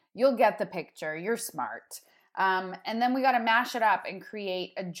much. You'll get the picture. You're smart. And then we got to mash it up and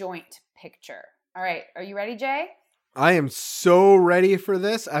create a joint picture. All right. Are you ready, Jay? I am so ready for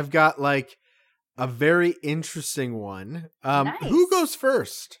this. I've got a very interesting one. Nice. Who goes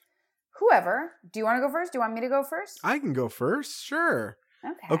first? Whoever. Do you want to go first? Do you want me to go first? I can go first. Sure.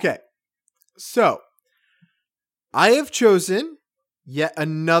 Okay. So I have chosen yet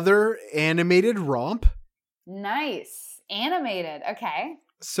another animated romp. Nice. Animated. Okay.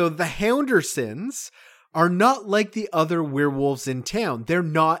 So the Houndersons are not like the other werewolves in town. They're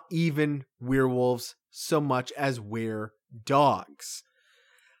not even werewolves so much as were-dogs.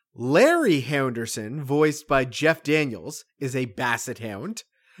 Larry Hounderson, voiced by Jeff Daniels, is a basset hound.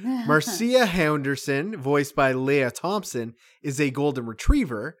 Marcia Hounderson, voiced by Leah Thompson, is a golden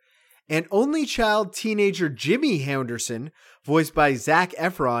retriever. And only child teenager Jimmy Hounderson, voiced by Zac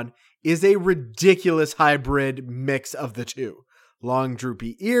Efron, is a ridiculous hybrid mix of the two. Long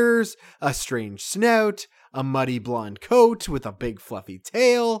droopy ears, a strange snout, a muddy blonde coat with a big fluffy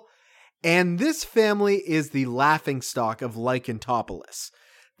tail. And this family is the laughingstock of Lycantopolis,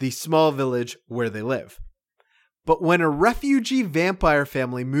 the small village where they live. But when a refugee vampire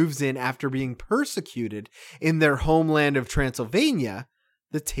family moves in after being persecuted in their homeland of Transylvania,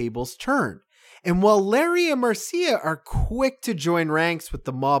 the tables turn. And while Larry and Marcia are quick to join ranks with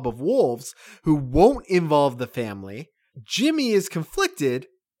the mob of wolves who won't involve the family, Jimmy is conflicted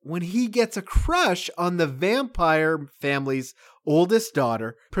when he gets a crush on the vampire family's oldest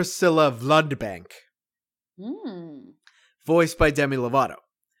daughter, Priscilla Vludbank, voiced by Demi Lovato.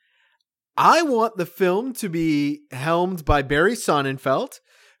 I want the film to be helmed by Barry Sonnenfeld,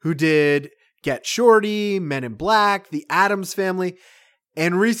 who did Get Shorty, Men in Black, The Addams Family,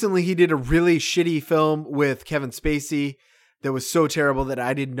 and recently he did a really shitty film with Kevin Spacey that was so terrible that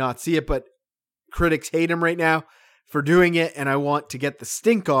I did not see it, but critics hate him right now for doing it, and I want to get the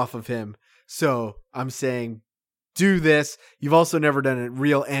stink off of him. So I'm saying, do this. You've also never done a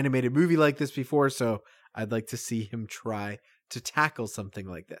real animated movie like this before, so I'd like to see him try to tackle something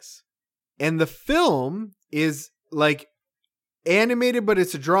like this. And the film is like animated, but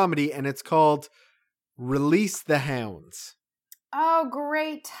it's a dramedy, and it's called Release the Hounds. Oh,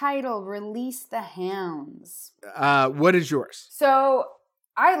 great title, Release the Hounds. What is yours? So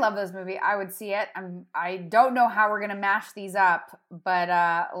I love this movie. I would see it. I don't know how we're going to mash these up, but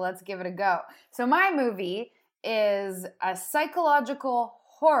let's give it a go. So my movie is a psychological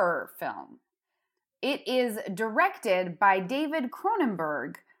horror film. It is directed by David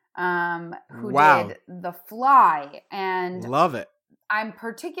Cronenberg, who did The Fly. And love it. I'm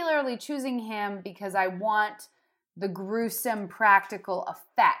particularly choosing him because I want the gruesome practical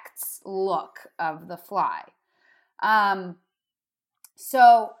effects look of The Fly.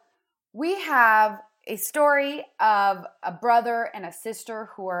 So we have a story of a brother and a sister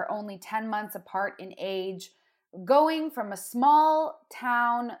who are only 10 months apart in age, going from a small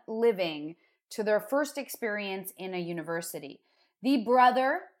town living to their first experience in a university. The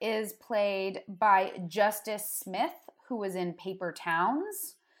brother is played by Justice Smith, who was in Paper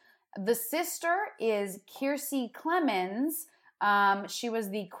Towns. The sister is Kiersey Clemons. She was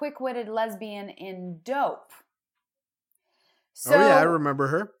the quick-witted lesbian in Dope. So, oh yeah, I remember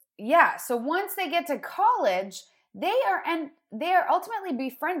her. Yeah, so once they get to college, they are ultimately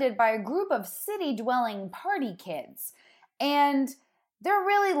befriended by a group of city-dwelling party kids. And they're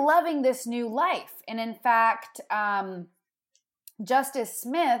really loving this new life. And in fact, Justice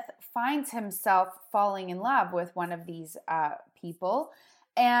Smith finds himself falling in love with one of these people.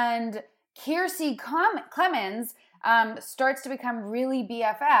 And Kiersey Clemons starts to become really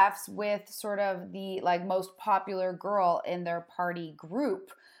BFFs with sort of the most popular girl in their party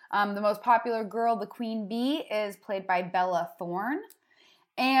group. The most popular girl, the Queen Bee, is played by Bella Thorne.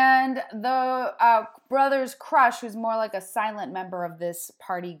 And the brother's crush, who's more like a silent member of this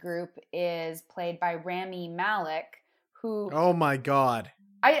party group, is played by Rami Malek, who... Oh my God.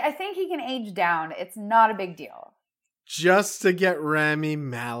 I think he can age down. It's not a big deal. Just to get Rami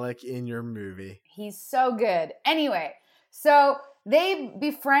Malek in your movie. He's so good. Anyway, so they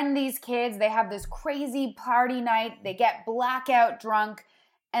befriend these kids. They have this crazy party night. They get blackout drunk.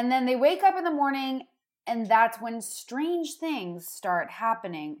 And then they wake up in the morning, and that's when strange things start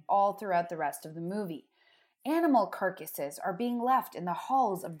happening all throughout the rest of the movie. Animal carcasses are being left in the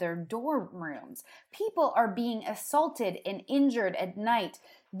halls of their dorm rooms. People are being assaulted and injured at night.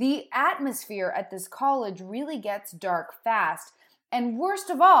 The atmosphere at this college really gets dark fast. And worst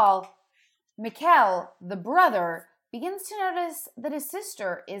of all, Mikkel, the brother, begins to notice that his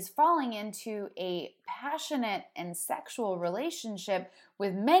sister is falling into a passionate and sexual relationship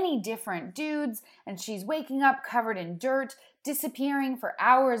with many different dudes, and she's waking up covered in dirt, disappearing for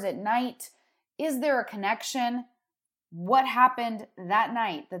hours at night. Is there a connection? What happened that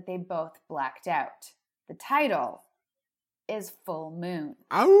night that they both blacked out? The title is Full Moon.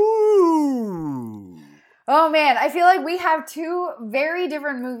 Ow! Oh man, I feel like we have two very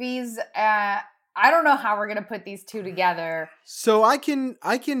different movies. I don't know how we're going to put these two together. So I can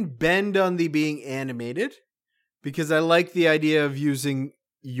bend on the being animated because I like the idea of using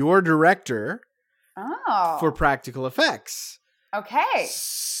your director Oh. for practical effects. Okay.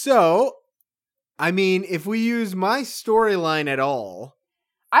 So, I mean, if we use my storyline at all,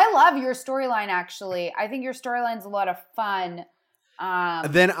 I love your storyline, actually. I think your storyline's a lot of fun.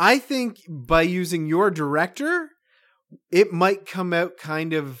 then I think by using your director, it might come out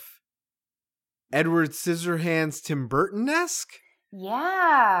kind of Edward Scissorhands, Tim Burton-esque.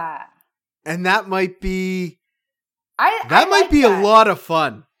 Yeah. And that might be I might like be that. a lot of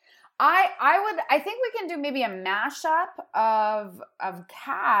fun. I think we can do maybe a mashup of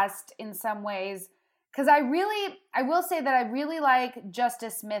cast in some ways, because I will say that I really like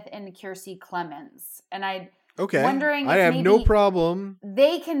Justice Smith and Kiersey Clemens, and wondering I if have no maybe problem.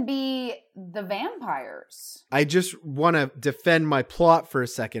 they can be the vampires. I just want to defend my plot for a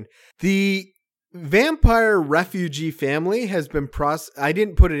second. The vampire refugee family has been I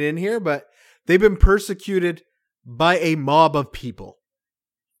didn't put it in here, but they've been persecuted by a mob of people.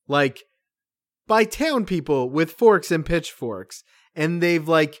 Like, by town people with forks and pitchforks. And they've,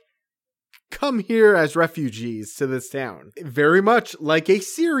 like, come here as refugees to this town. Very much like a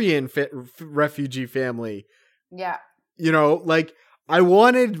Syrian refugee family. Yeah. You know, like, I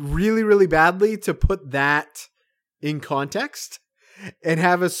wanted really, really badly to put that in context and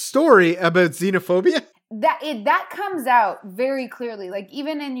have a story about xenophobia. That comes out very clearly. Like,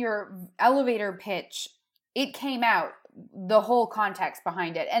 even in your elevator pitch, it came out, the whole context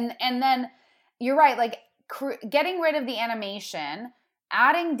behind it. And then you're right, like getting rid of the animation,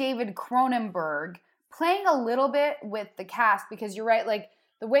 adding David Cronenberg, playing a little bit with the cast, because you're right, like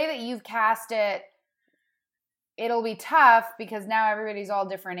the way that you've cast it, it'll be tough because now everybody's all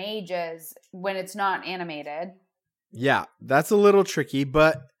different ages when it's not animated. Yeah, that's a little tricky,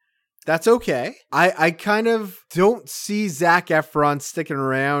 but that's okay. I kind of don't see Zac Efron sticking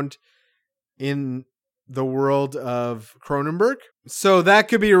around in the world of Cronenberg. So that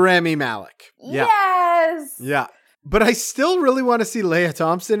could be Rami Malek. Yeah. Yes! Yeah. But I still really want to see Leia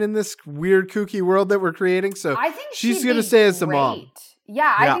Thompson in this weird, kooky world that we're creating. So I think she's going to stay as the mom.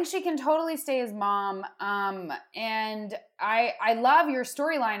 Yeah, I think she can totally stay as mom. And I love your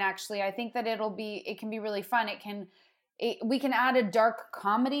storyline, actually. I think that it can be really fun. We can add a dark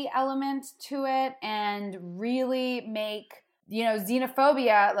comedy element to it and really make,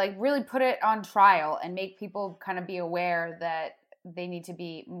 xenophobia, like really put it on trial and make people kind of be aware that they need to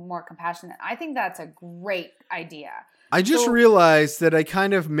be more compassionate. I think that's a great idea. I just realized that I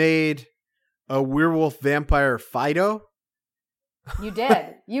kind of made a werewolf vampire Fido. You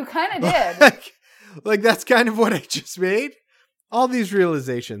did. You kind of did. like that's kind of what I just made. All these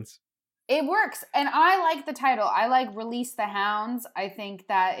realizations. It works. And I like the title. I like Release the Hounds. I think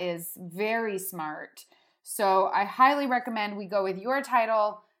that is very smart. So I highly recommend we go with your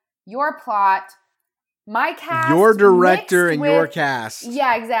title, your plot, my cast, your director, and your cast.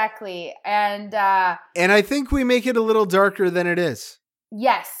 Yeah, exactly. And I think we make it a little darker than it is.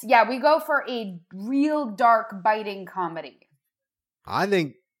 Yes. Yeah, we go for a real dark, biting comedy. I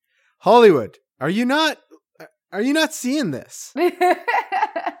think Hollywood, are you not seeing this?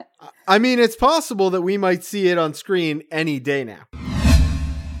 I mean, it's possible that we might see it on screen any day now.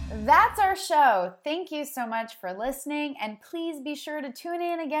 That's our show. Thank you so much for listening, and please be sure to tune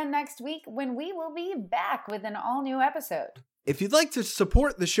in again next week when we will be back with an all-new episode. If you'd like to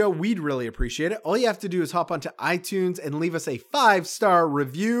support the show, we'd really appreciate it. All you have to do is hop onto iTunes and leave us a 5-star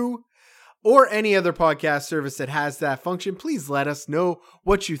review, or any other podcast service that has that function. Please let us know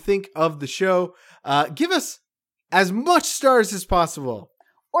what you think of the show. Give us as much stars as possible.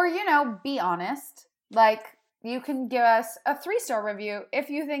 Or, be honest. Like, you can give us a 3-star review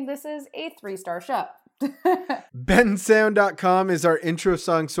if you think this is a 3-star show. bensound.com is our intro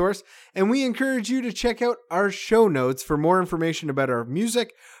song source, and we encourage you to check out our show notes for more information about our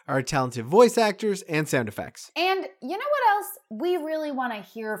music, our talented voice actors, and sound effects. And you know what else? We really want to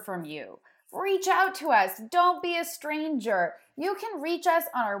hear from you. Reach out to us. Don't be a stranger. You can reach us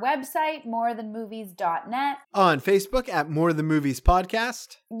on our website, morethanmovies.net. On Facebook at More Than Movies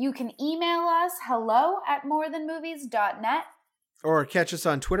Podcast. You can email us, hello@morethanmovies.net. Or catch us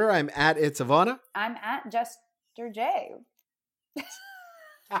on Twitter. I'm at It's Ivana. I'm at Jester J.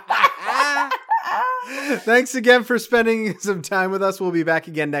 Thanks again for spending some time with us. We'll be back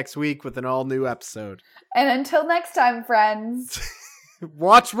again next week with an all-new episode. And until next time, friends.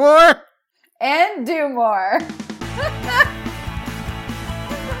 Watch more! And do more.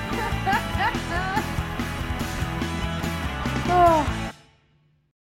 Oh.